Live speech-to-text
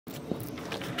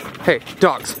Hey,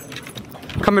 dogs,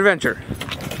 come adventure.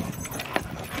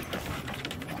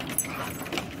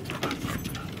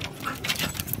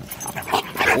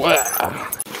 Wow.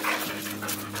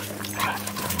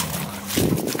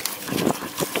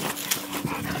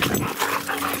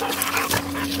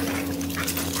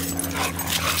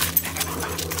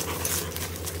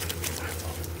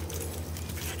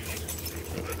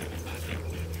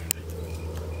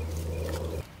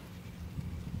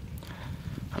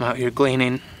 I'm out here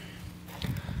gleaning.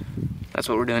 That's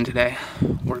what we're doing today.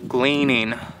 We're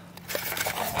gleaning.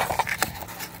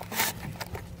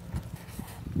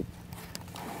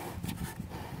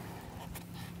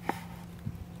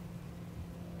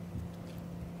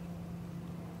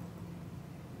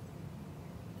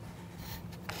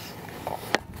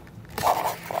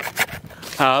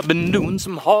 I've been doing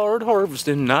some hard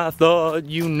harvesting, I thought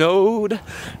you knowed.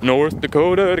 North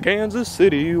Dakota to Kansas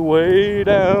City, way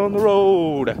down the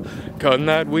road. Cutting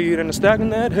that wheat and stacking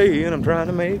that hay, and I'm trying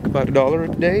to make about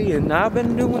 $1 a day. And I've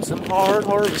been doing some hard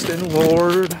harvesting,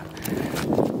 Lord.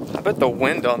 I bet the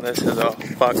wind on this is a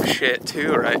fuck shit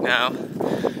too right now.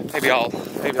 Maybe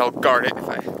I'll guard it if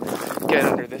I get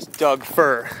under this Doug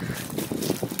fir.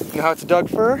 You know how it's Doug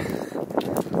fir?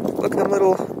 Look at them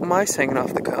little mice hanging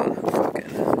off the cone.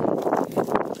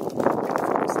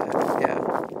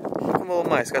 Little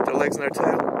mice got their legs in their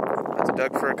tail. That's a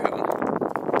Doug fir cone.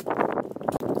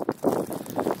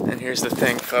 And here's the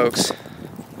thing, folks.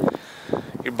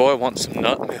 Your boy wants some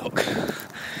nut milk.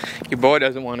 Your boy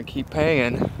doesn't want to keep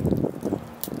paying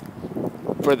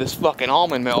for this fucking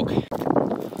almond milk.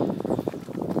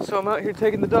 So I'm out here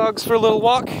taking the dogs for a little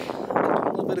walk, a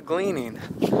little bit of gleaning.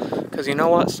 Because you know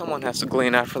what? Someone has to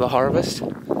glean after the harvest.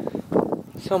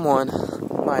 Someone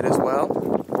might as well.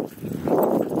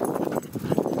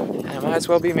 Might as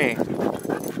well be me.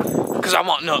 Because I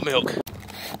want nut milk.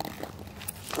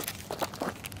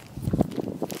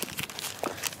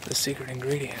 The secret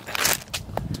ingredient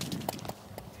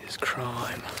is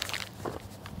crime.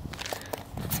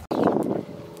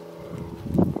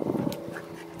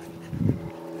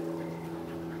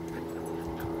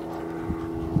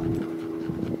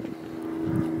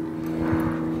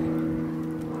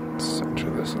 Let's center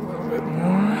this a little bit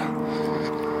more.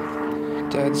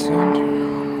 Dead center.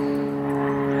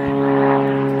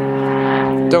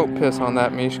 Don't piss on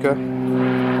that, Mishka.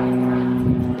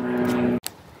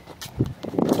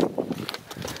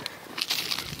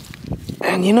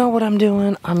 And you know what I'm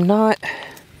doing? I'm not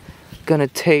gonna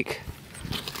take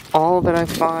all that I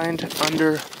find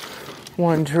under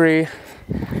one tree.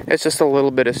 It's just a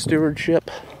little bit of stewardship.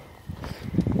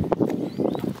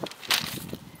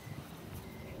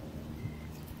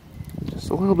 Just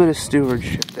a little bit of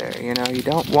stewardship there, you know? You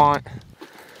don't want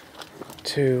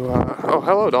to, oh,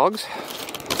 hello, dogs.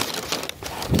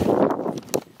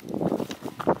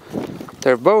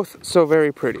 They're both so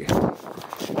very pretty.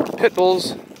 Pit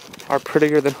bulls are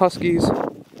prettier than huskies,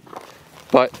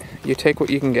 but you take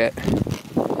what you can get.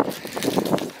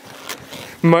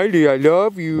 Miley, I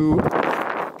love you.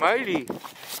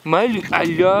 Miley, I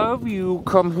love you.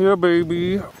 Come here,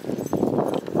 baby. Look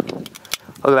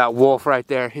at that wolf right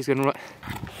there. He's gonna run.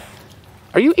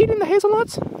 Are you eating the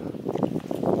hazelnuts?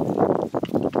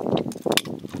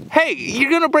 Hey, you're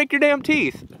gonna break your damn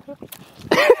teeth.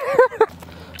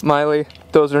 Miley,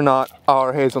 those are not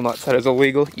our hazelnuts. That is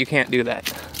illegal. You can't do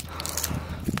that.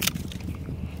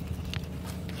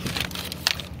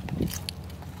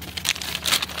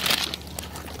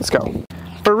 Let's go.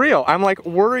 For real, I'm like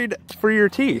worried for your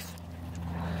teeth.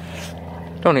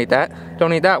 Don't eat that.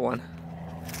 Don't eat that one.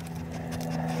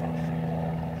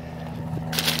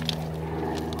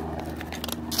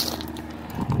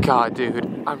 God, dude,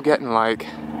 I'm getting like...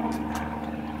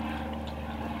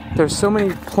 There's so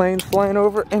many planes flying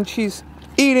over and she's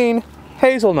eating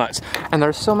hazelnuts. And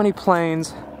there's so many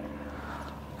planes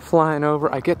flying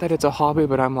over. I get that it's a hobby,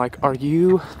 but I'm like, are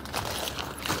you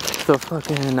the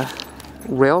fucking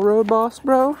railroad boss,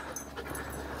 bro?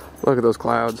 Look at those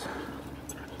clouds.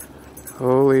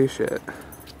 Holy shit.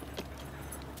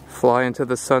 Fly into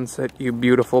the sunset, you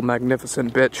beautiful,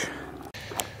 magnificent bitch.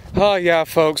 Oh yeah,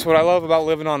 folks, what I love about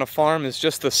living on a farm is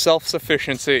just the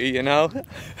self-sufficiency, you know?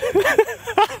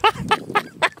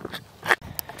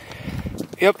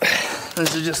 Yep,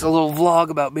 this is just a little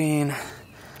vlog about being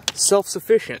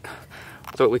self-sufficient.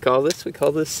 That's what we call this. We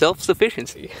call this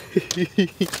self-sufficiency.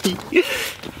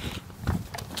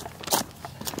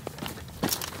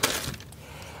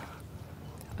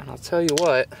 And I'll tell you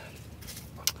what,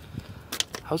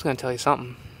 I was gonna tell you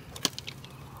something.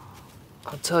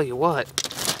 I'll tell you what,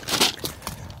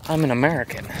 I'm an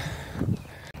American.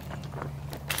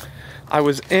 I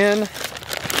was in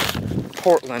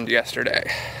Portland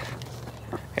yesterday.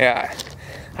 Yeah,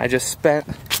 I just spent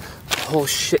a whole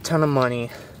shit ton of money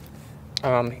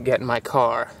getting my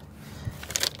car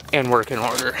in working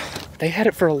order. They had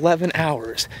it for 11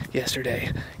 hours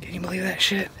yesterday. Can you believe that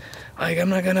shit? Like, I'm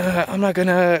not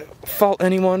gonna fault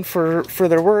anyone for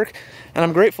their work, and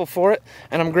I'm grateful for it,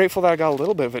 and I'm grateful that I got a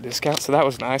little bit of a discount, so that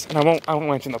was nice. And I won't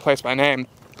mention the place by name,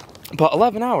 but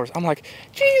 11 hours. I'm like,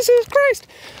 Jesus Christ.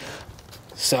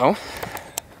 So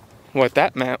what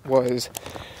that meant was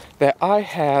that I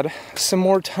had some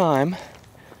more time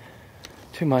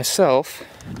to myself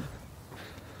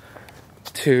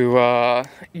to,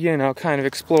 you know, kind of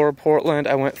explore Portland.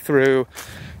 I went through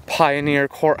Pioneer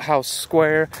Courthouse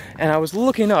Square, and I was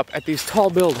looking up at these tall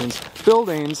buildings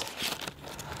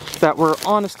that were,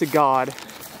 honest to God,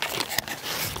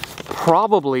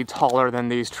 probably taller than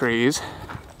these trees.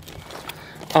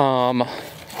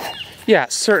 Yeah,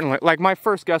 certainly. Like, my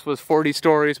first guess was 40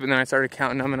 stories, but then I started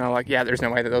counting them, and I'm like, yeah, there's no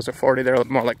way that those are 40. They're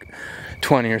more like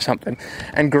 20 or something.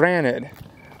 And granted,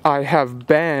 I have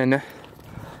been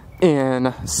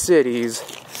in cities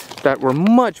that were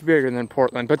much bigger than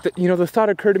Portland, but you know, the thought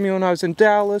occurred to me when I was in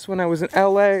Dallas, when I was in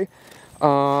LA,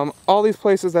 all these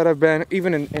places that I've been,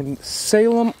 even in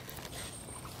Salem,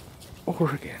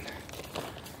 Oregon.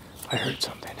 I heard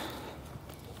something.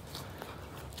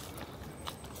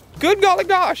 Good golly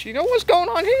gosh, you know what's going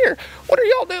on here? What are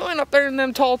y'all doing up there in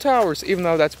them tall towers? Even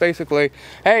though that's basically,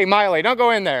 hey Miley, don't go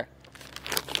in there.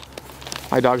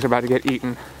 My dogs are about to get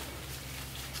eaten.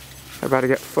 They're about to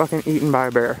get fucking eaten by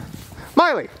a bear.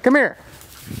 Miley, come here.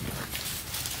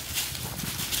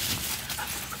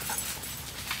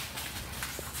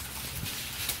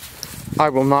 I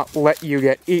will not let you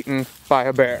get eaten by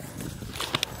a bear.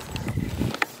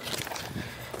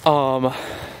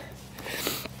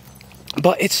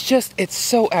 But it's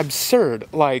so absurd.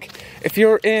 Like, if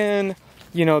you're in,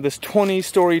 you know, this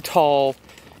 20-story tall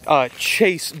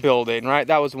Chase building, right?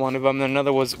 That was one of them. And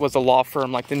another was a law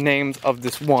firm. Like, the names of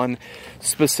this one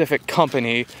specific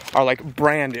company are like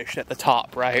brandished at the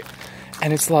top, right?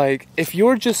 And it's like, if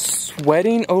you're just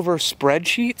sweating over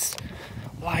spreadsheets,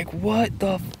 like, what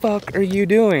the fuck are you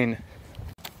doing?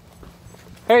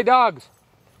 Hey, dogs.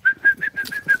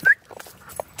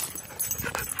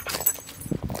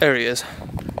 There he is.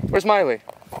 Where's Miley?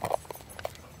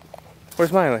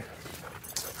 Where's Miley?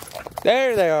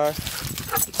 There they are.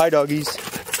 Hi, doggies.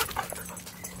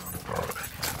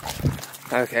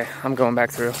 Okay, I'm going back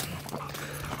through.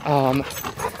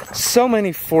 So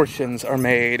many fortunes are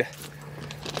made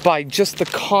by just the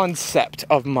concept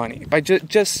of money, by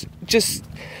just this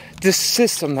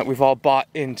system that we've all bought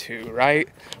into, right?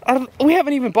 We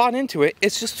haven't even bought into it.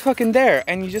 It's just fucking there,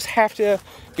 and you just have to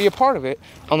be a part of it,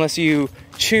 unless you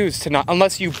choose to not,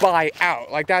 unless you buy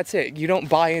out. Like, that's it. You don't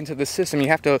buy into the system. You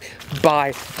have to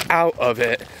buy out of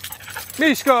it.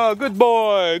 Mishka, good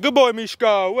boy,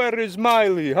 Mishka. Where is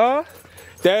Miley, huh?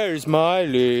 There's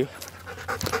Miley.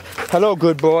 Hello,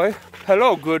 good boy.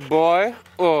 Hello, good boy.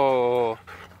 Oh,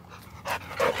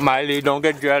 Miley, don't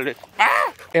get jealous.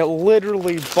 Ah! It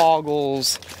literally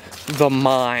boggles the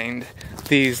mind.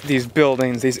 These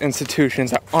buildings, these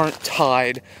institutions that aren't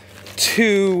tied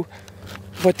to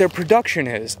what their production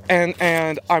is.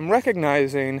 And I'm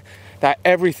recognizing that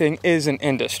everything is an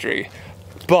industry.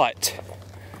 But,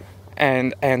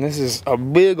 and this is a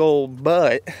big old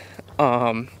but,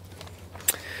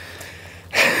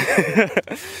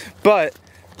 but,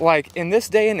 like, in this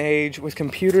day and age, with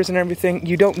computers and everything,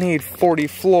 you don't need 40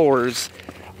 floors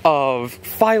of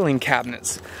filing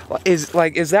cabinets. Is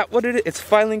that what it is? It's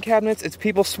filing cabinets, it's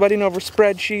people sweating over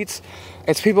spreadsheets,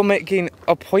 it's people making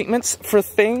appointments for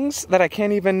things that I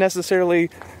can't even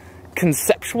necessarily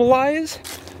conceptualize.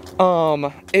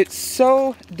 It's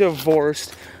so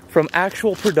divorced from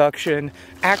actual production,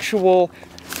 actual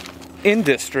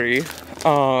industry,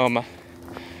 from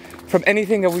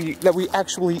anything that we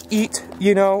actually eat,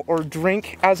 you know, or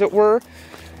drink, as it were.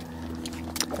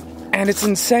 And it's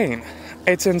insane.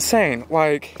 It's insane.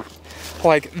 Like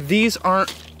these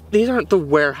aren't the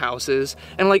warehouses.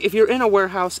 And like, if you're in a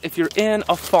warehouse, if you're in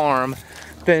a farm,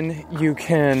 then you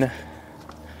can,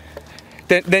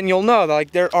 then you'll know that,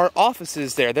 like, there are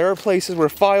offices there. There are places where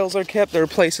files are kept. There are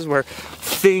places where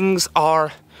things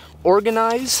are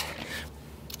organized.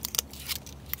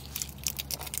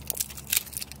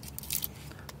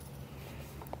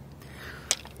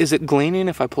 Is it gleaning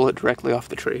if I pull it directly off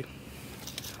the tree?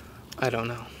 I don't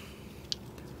know.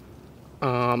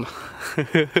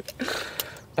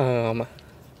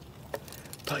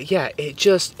 But yeah,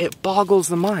 it boggles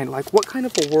the mind. Like, what kind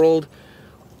of a world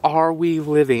are we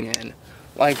living in?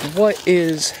 Like, what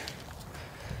is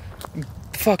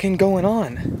fucking going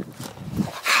on?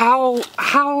 How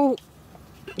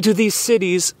do these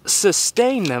cities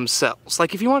sustain themselves?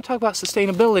 Like, if you want to talk about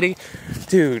sustainability,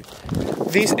 dude,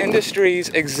 these industries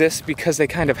exist because they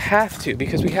kind of have to,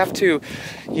 because we have to,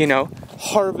 you know,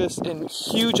 harvest in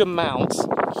huge amounts,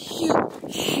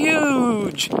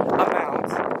 huge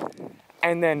amounts,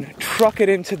 and then truck it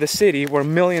into the city where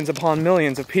millions upon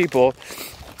millions of people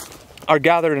are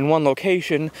gathered in one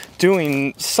location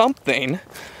doing something.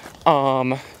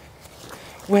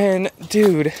 When,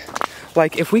 dude,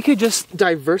 like, if we could just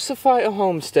diversify a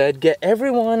homestead, get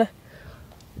everyone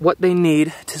what they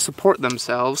need to support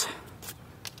themselves,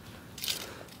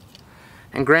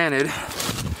 and granted,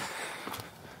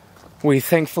 we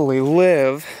thankfully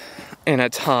live in a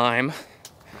time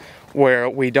where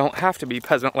we don't have to be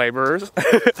peasant laborers,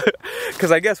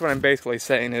 because I guess what I'm basically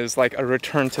saying is like a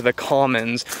return to the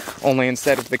commons, only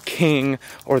instead of the king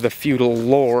or the feudal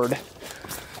lord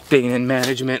being in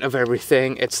management of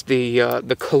everything, it's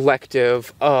the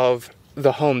collective of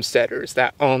the homesteaders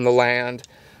that own the land,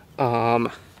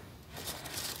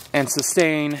 and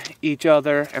sustain each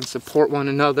other and support one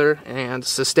another and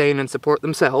sustain and support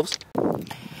themselves.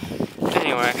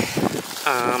 Anyway,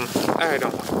 I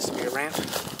don't want this to be a rant.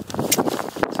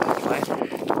 So anyway,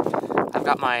 I've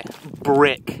got my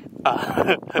brick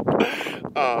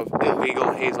of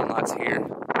illegal hazelnuts here.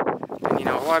 And you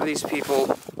know, a lot of these people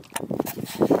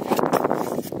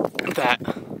that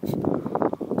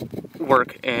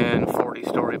work in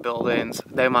 40-story buildings,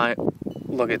 they might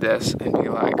look at this and be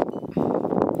like,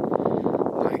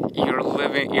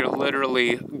 you're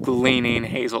literally gleaning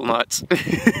hazelnuts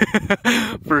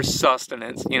for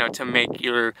sustenance, you know, to make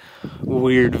your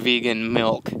weird vegan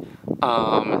milk.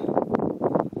 And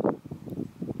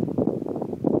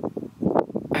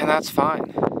that's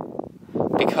fine,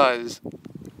 because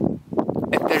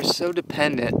if they're so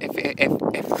dependent,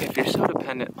 if you're so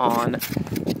dependent on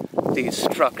these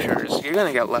structures, you're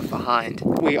gonna get left behind.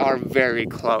 We are very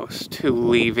close to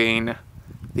leaving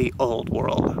the old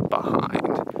world behind.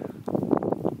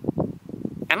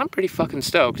 And I'm pretty fucking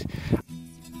stoked.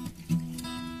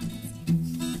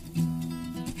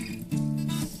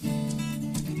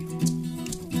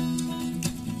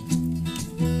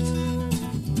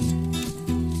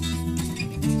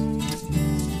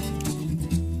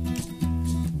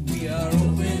 We are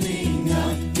opening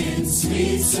up in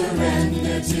sweet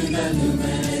surrender to the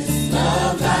luminous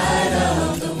love light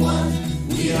of the one.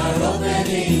 We are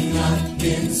opening up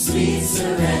in sweet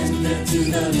surrender to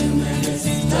the luminous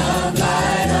love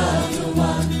light of the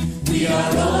one. We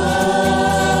are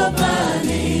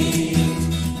opening.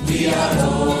 We are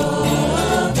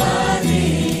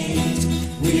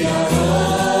opening. We are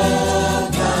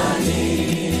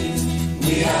opening.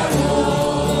 We are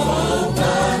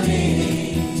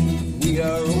opening. We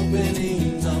are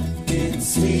opening up in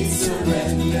sweet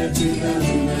surrender to the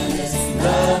luminous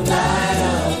love light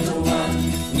of the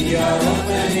one. We are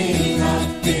opening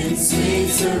up in sweet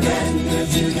surrender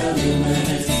to the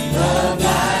luminous love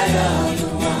light of the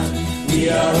one. We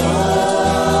are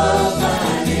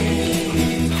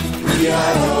opening. We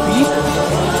are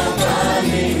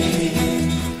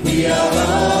opening. We are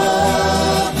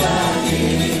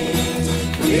opening.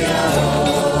 We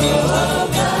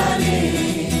are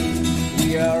opening.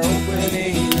 We are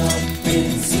opening up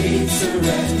in sweet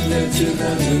surrender to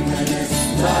the luminous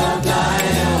love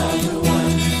light of the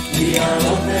one. We are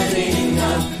opening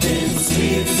up in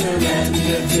sweet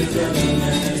surrender to the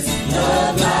luminous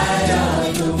love light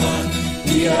of the one.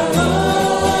 We are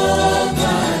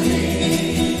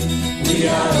opening. We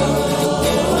are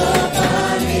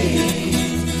opening.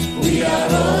 We are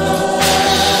opening.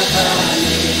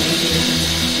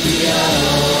 We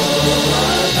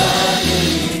are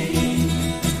opening.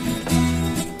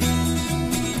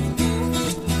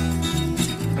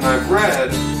 And I've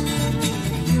read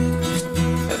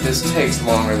that this takes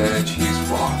longer than a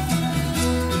cheesecloth.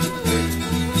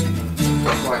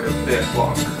 Quite a bit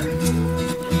longer.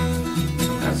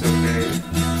 That's okay.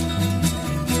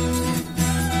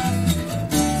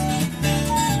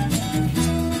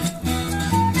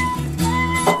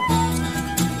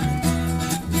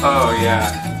 Oh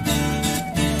yeah.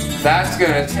 That's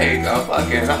gonna take a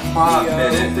fucking hot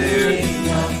minute, dude.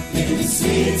 In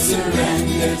sweet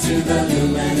surrender to the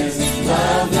luminous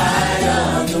love light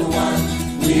of the one.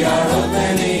 We are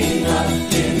opening up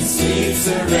in sweet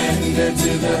surrender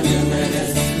to the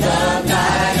luminous love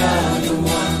light of the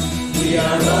one. We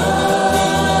are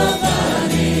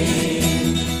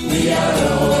opening. We are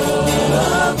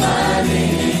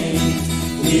opening.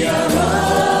 We are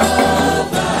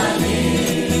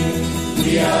opening.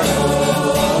 We are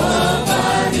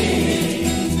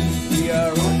opening. We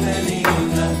are opening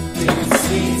up in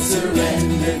sweet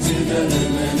surrender to the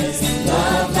luminous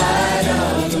love light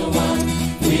of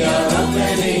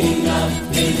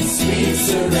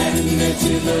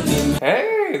the new.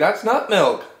 Hey, that's nut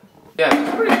milk. Yeah,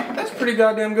 that's pretty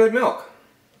goddamn good milk.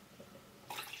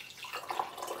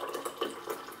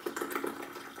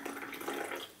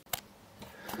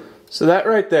 So that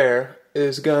right there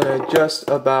is gonna just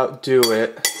about do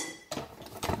it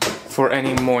for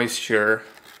any moisture.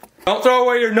 Don't throw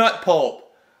away your nut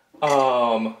pulp.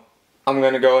 I'm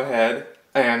gonna go ahead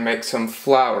and make some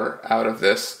flour out of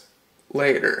this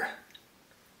later.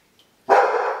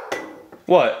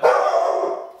 What?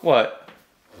 What?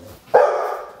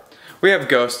 We have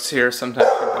ghosts here, sometimes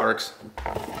she barks.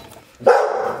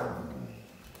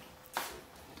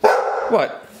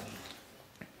 What?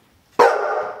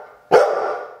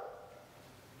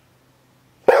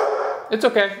 It's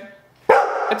okay.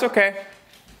 It's okay.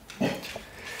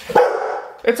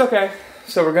 It's okay.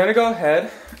 So we're gonna go ahead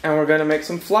and we're gonna make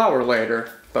some flour later.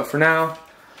 But for now,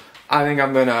 I think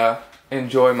I'm gonna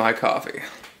enjoy my coffee.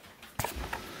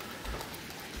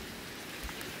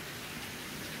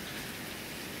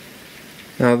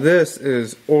 Now this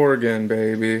is Oregon,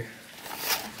 baby.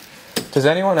 Does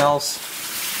anyone else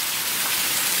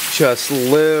just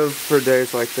live for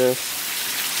days like this?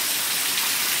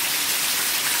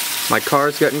 My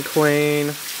car's getting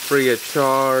clean, free of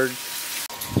charge.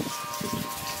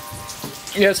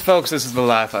 Yes, folks, this is the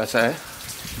life, I say.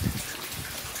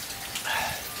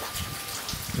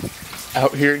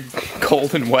 Out here,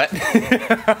 cold and wet. Okay.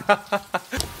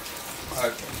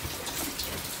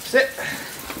 Sit.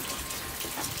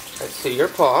 Let's see your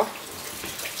paw.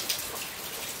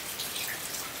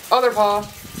 Other paw.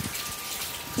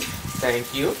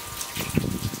 Thank you.